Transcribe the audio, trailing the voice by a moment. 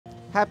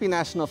Happy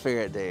National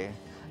Ferret Day.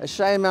 At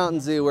Cheyenne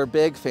Mountain Zoo, we're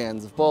big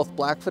fans of both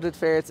black-footed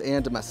ferrets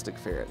and domestic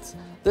ferrets.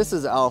 This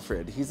is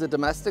Alfred. He's a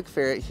domestic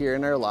ferret here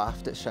in our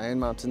loft at Cheyenne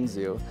Mountain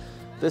Zoo.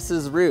 This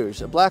is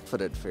Rouge, a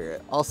black-footed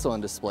ferret, also on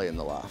display in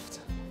the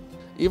loft.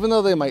 Even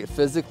though they might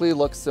physically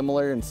look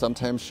similar and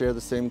sometimes share the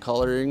same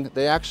coloring,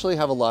 they actually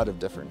have a lot of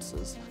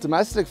differences.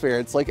 Domestic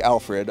ferrets, like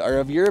Alfred, are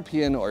of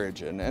European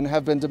origin and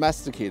have been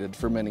domesticated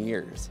for many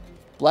years.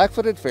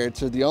 Black-footed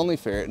ferrets are the only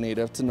ferret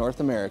native to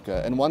North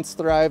America and once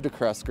thrived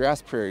across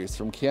grass prairies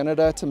from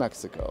Canada to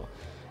Mexico.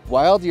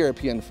 Wild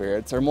European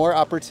ferrets are more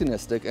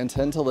opportunistic and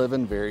tend to live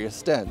in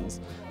various dens,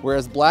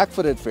 whereas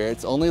black-footed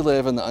ferrets only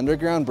live in the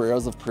underground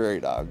burrows of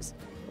prairie dogs.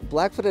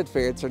 Black-footed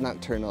ferrets are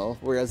nocturnal,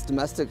 whereas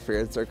domestic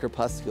ferrets are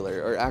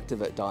crepuscular or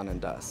active at dawn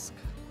and dusk.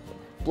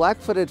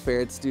 Black-footed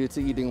ferrets, due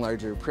to eating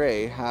larger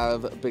prey,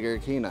 have bigger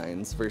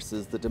canines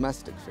versus the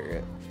domestic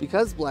ferret.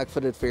 Because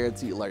black-footed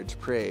ferrets eat large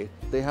prey,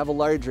 they have a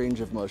large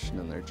range of motion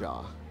in their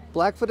jaw.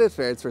 Black-footed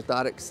ferrets were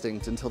thought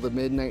extinct until the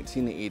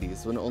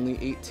mid-1980s when only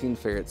 18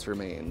 ferrets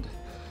remained.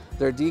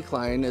 Their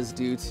decline is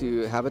due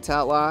to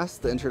habitat loss,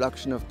 the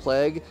introduction of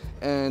plague,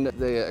 and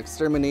the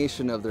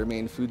extermination of their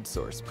main food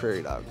source,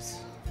 prairie dogs.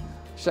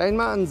 Cheyenne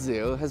Mountain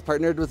Zoo has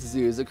partnered with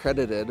zoos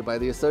accredited by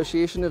the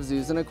Association of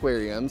Zoos and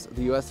Aquariums,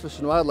 the U.S. Fish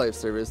and Wildlife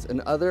Service,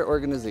 and other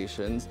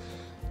organizations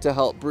to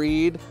help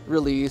breed,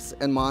 release,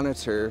 and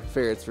monitor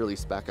ferrets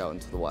released back out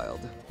into the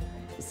wild.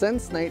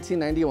 Since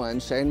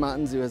 1991, Cheyenne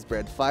Mountain Zoo has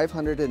bred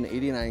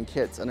 589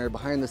 kits in our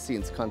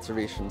behind-the-scenes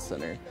conservation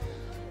center.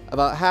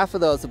 About half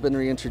of those have been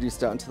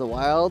reintroduced out into the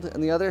wild,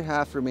 and the other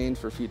half remain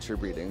for future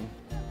breeding.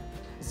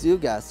 Zoo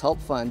guests help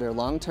fund our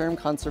long-term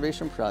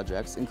conservation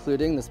projects,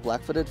 including this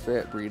black-footed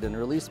ferret breed and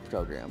release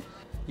program.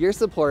 Your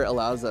support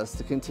allows us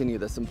to continue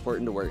this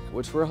important work,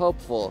 which we're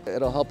hopeful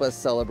it'll help us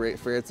celebrate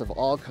ferrets of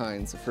all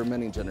kinds for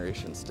many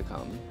generations to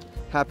come.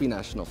 Happy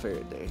National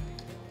Ferret Day.